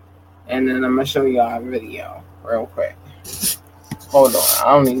 And then I'm going to show y'all a video real quick. Hold on.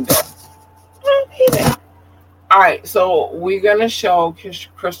 I don't need that. I don't need it. Alright, so we're going to show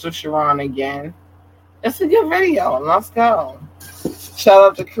Crystal Sharon again. It's a good video. Let's go. Shout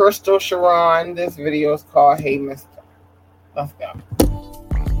out to Crystal Sharon. This video is called Hey Mister. Let's go.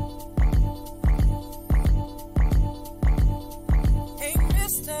 Hey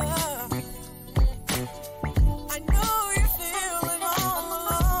Mister, I know you're feeling all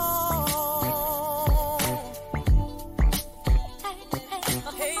alone.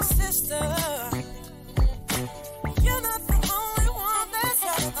 Hey sister, you're not the only one that's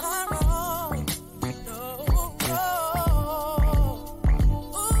out of my road. No.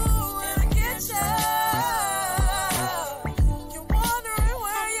 Ooh, and I get ya. You're wondering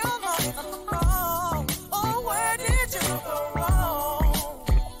where your life went wrong. Oh, where did you go wrong?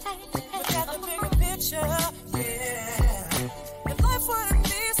 Look at the bigger picture, yeah. Your life wouldn't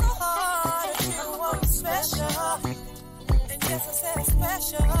be so hard if you weren't special. And yes, I said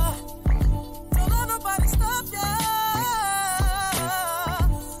special. Don't let nobody stop ya.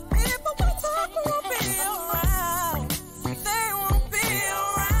 People will talk, won't be around. They won't be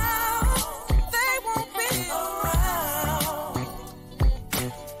around. They won't be around.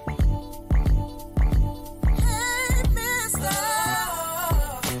 Hey, mister,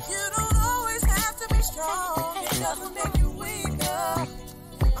 you don't always have to be strong. It doesn't make you weaker.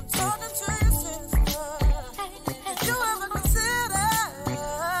 I'm talking to your sister. Did you ever consider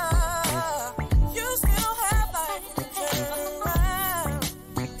you still have life to turn around?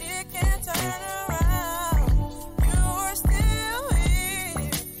 It can turn around. You're still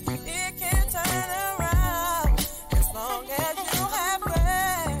here. It can turn around. As long as you have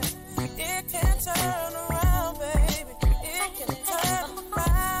breath, it can turn around, baby. It can turn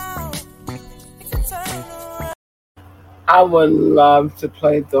around. It can turn around. I would love to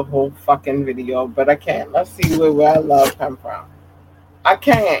play the whole fucking video, but I can't. Let's see where our love come from. I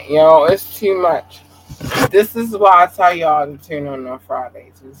can't, yo. It's too much. This is why I tell y'all to tune on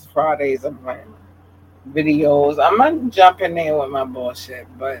Fridays. Because Fridays I'm playing videos. I'm not jumping in with my bullshit,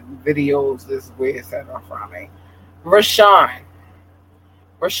 but videos is where it's at on Friday. Rashawn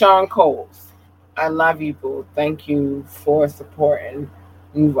Coles. I love you, boo. Thank you for supporting.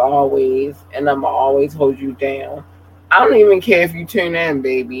 You've always, and I'm always hold you down. I don't even care if you tune in,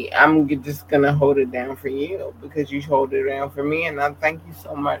 baby. I'm just going to hold it down for you because you hold it down for me. And I thank you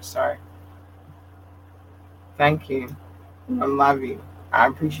so much, sir. Thank you. I love you. I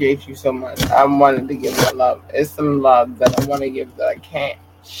appreciate you so much. I wanted to give that love. It's some love that I want to give that I can't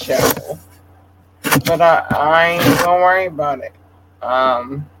show. But I ain't going to worry about it.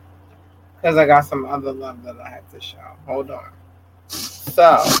 Because I got some other love that I have to show. Hold on.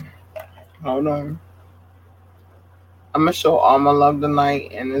 So, hold on. I'm gonna show all my love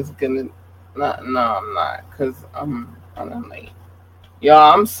tonight, and it's gonna. No, I'm not, cause I'm late.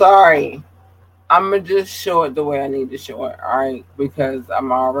 Y'all, I'm sorry. I'm gonna just show it the way I need to show it, alright? Because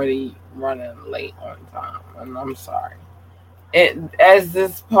I'm already running late on time, and I'm sorry. As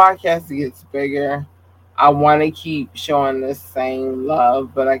this podcast gets bigger, I want to keep showing the same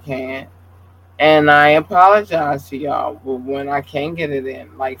love, but I can't. And I apologize to y'all when I can't get it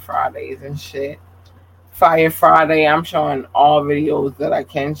in, like Fridays and shit. Fire Friday, I'm showing all videos that I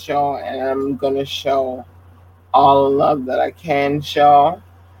can show, and I'm gonna show all the love that I can show.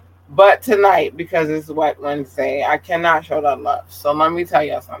 But tonight, because it's Wet Wednesday, I cannot show that love. So let me tell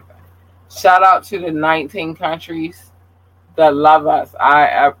y'all something. Shout out to the 19 countries that love us.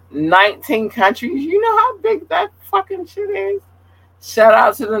 19 countries. You know how big that fucking shit is? Shout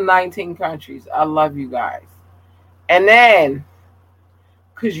out to the 19 countries. I love you guys. And then,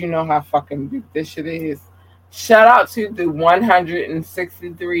 because you know how fucking big this shit is, shout out to the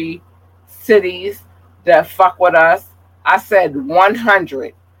 163 cities that fuck with us. I said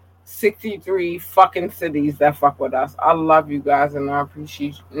 163 fucking cities that fuck with us. I love you guys and I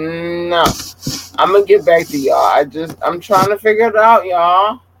appreciate you. No. I'm gonna get back to y'all. I'm trying to figure it out,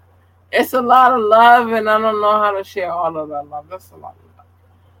 y'all. It's a lot of love and I don't know how to share all of that love. That's a lot of love.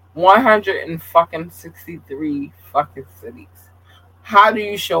 163 fucking cities. How do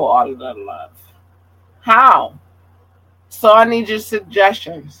you show all of that love? How? So I need your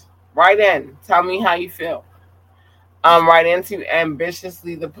suggestions. Write in. Tell me how you feel. Right into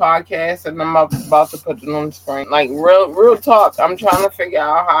Ambitiously the podcast, and I'm about to put it on the screen. Like real talk. I'm trying to figure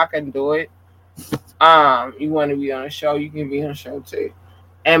out how I can do it. You want to be on a show, you can be on a show too.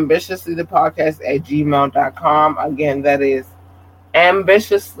 Ambitiously the podcast at gmail.com. Again, that is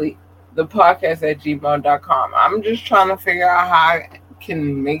ambitiously the podcast at gmail.com. I'm just trying to figure out how I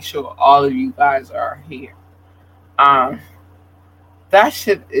can make sure all of you guys are here. That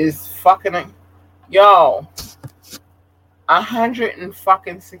shit is fucking yo.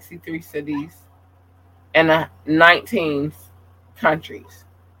 163 cities and 19 countries.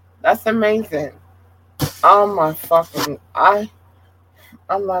 That's amazing. Oh my fucking I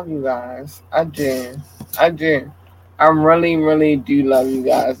love you guys. I do. I really do love you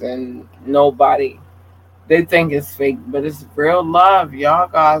guys, and nobody, they think it's fake, but it's real love. Y'all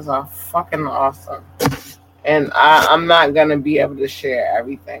guys are fucking awesome. And I'm not gonna be able to share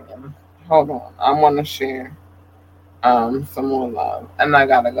everything. And hold on, I want to share some more love, and I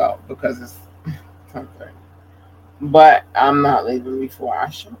gotta go because it's something. But I'm not leaving before I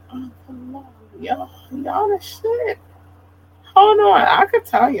show off the love. Y'all the shit. Hold on, I could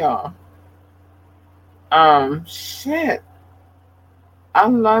tell y'all. Shit. I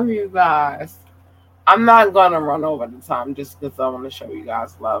love you guys. I'm not gonna run over the time just because I want to show you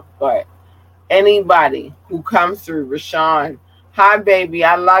guys love. But anybody who comes through, Rashawn, hi baby,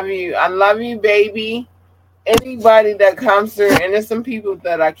 I love you. I love you, baby. Anybody that comes through, and there's some people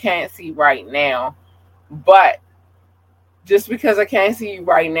that I can't see right now, but just because I can't see you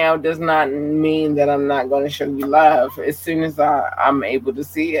right now does not mean that I'm not going to show you love. As soon as I'm able to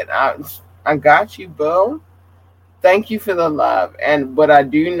see it, I got you, boo. Thank you for the love. And what I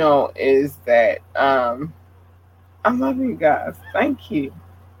do know is that I love you guys. Thank you.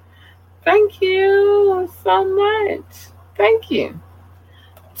 Thank you so much. Thank you.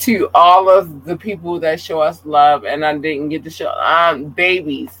 To all of the people that show us love, and I didn't get to show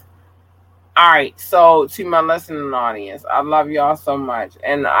babies. All right, so to my listening audience, I love y'all so much,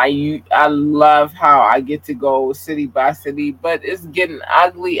 and I love how I get to go city by city, but it's getting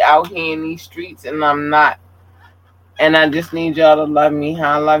ugly out here in these streets, and I'm not. And I just need y'all to love me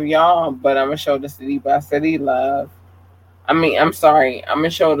how I love y'all, but I'm gonna show the city by city love. I'm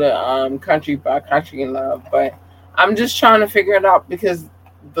gonna show the country by country love, but I'm just trying to figure it out because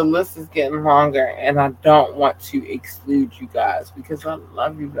the list is getting longer, and I don't want to exclude you guys because I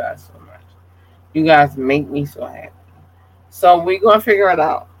love you guys so much. You guys make me so happy. So we're going to figure it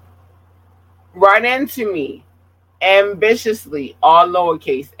out. Write into me. Ambitiously, all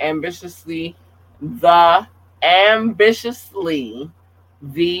lowercase. Ambitiously, the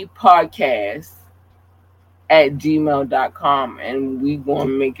podcast at gmail.com. And we going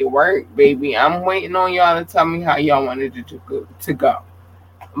to make it work, baby. I'm waiting on y'all to tell me how y'all wanted it to go.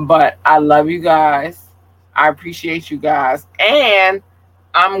 But I love you guys. I appreciate you guys. And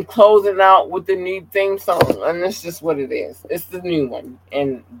I'm closing out with the new theme song, and it's just what it is. It's the new one,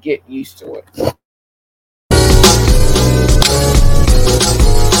 and get used to it.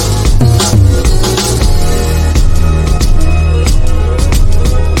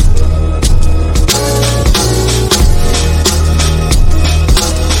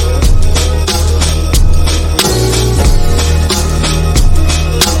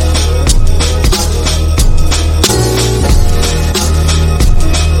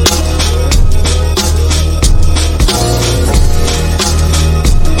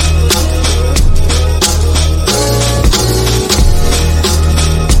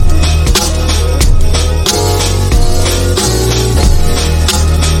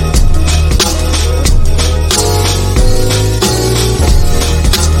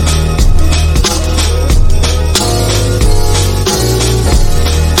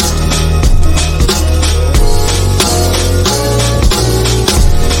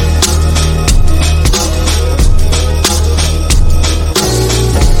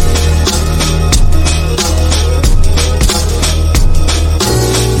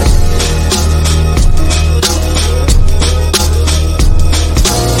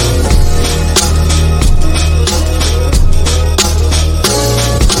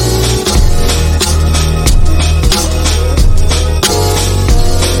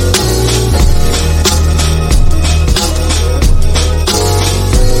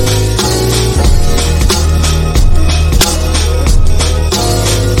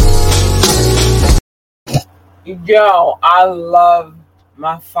 Yo, I love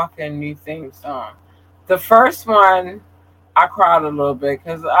my fucking new theme song. The first one, I cried a little bit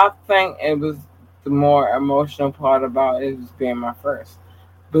because I think it was the more emotional part about it was being my first.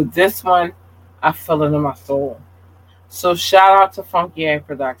 But this one, I feel it in my soul. So shout out to Funky A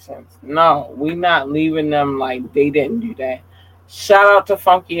Productions. No, we not leaving them like they didn't do that. Shout out to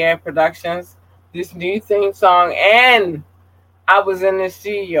Funky A Productions. This new theme song, and I was in the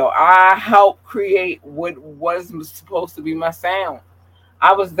studio. I helped create what was supposed to be my sound.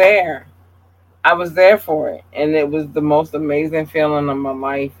 I was there. I was there for it, and it was the most amazing feeling of my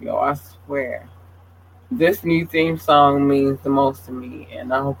life, yo. I swear. This new theme song means the most to me,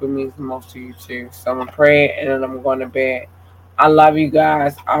 and I hope it means the most to you too. So I'm gonna pray, and then I'm going to bed. I love you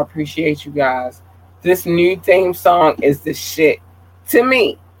guys. I appreciate you guys. This new theme song is the shit to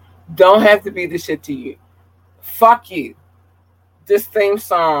me. Don't have to be the shit to you. Fuck you. This theme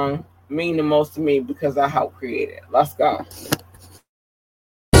song mean the most to me because I helped create it. Let's go.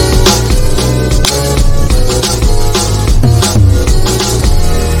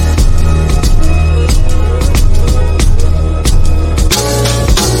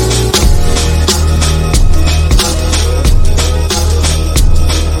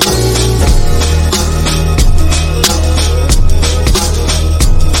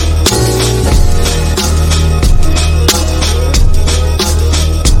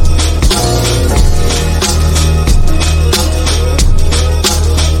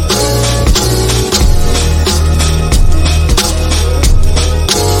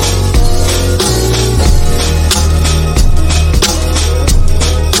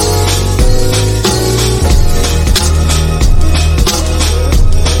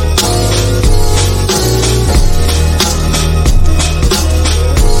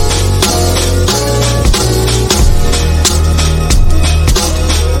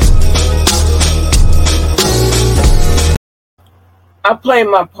 I play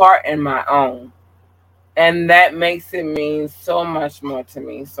my part in my own, and that makes it mean so much more to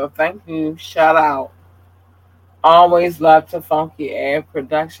me. So thank you. Shout out. Always love to Funky Air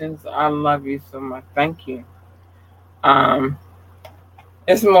Productions. I love you so much. Thank you. Um,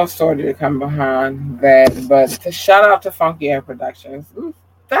 it's more story to come behind that, but to shout out to Funky Air Productions.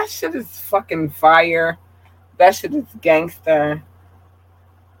 That shit is fucking fire. That shit is gangster.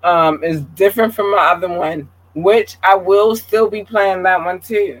 Is different from my other one, which I will still be playing that one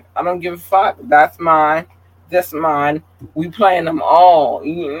too. I don't give a fuck. That's mine. This mine. We playing them all.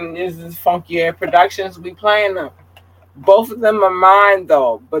 This is Funky Air Productions. We playing them. Both of them are mine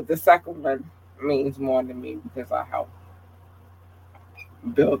though, but the second one means more to me because I helped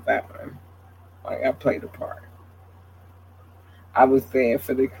build that one. Like I played a part. I was there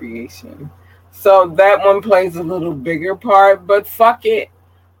for the creation. So that one plays a little bigger part, but fuck it.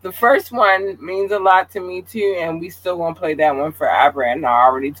 The first one means a lot to me too, and we still gonna play that one forever. And I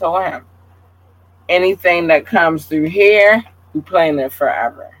already told him, anything that comes through here, we playing it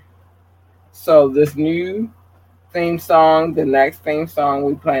forever. So this new theme song, the next theme song,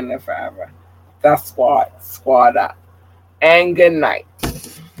 we playing it forever. That's squad up, and good night.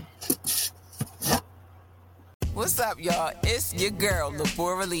 What's up, y'all? It's your girl,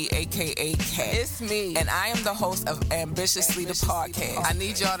 Labora Lee, a.k.a. Kat. It's me, and I am the host of Ambitiously the Podcast. I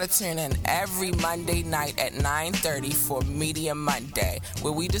need y'all to tune in every Monday night at 9:30 for Media Monday,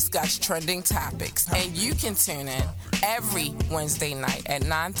 where we discuss trending topics. And you can tune in every Wednesday night at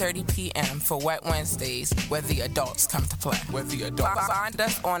 9:30 p.m. for Wet Wednesdays, where the adults come to play. Find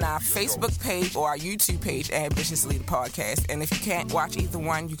us on our Facebook page or our YouTube page, Ambitiously the Podcast. And if you can't watch either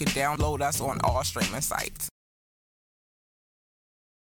one, you can download us on all streaming sites.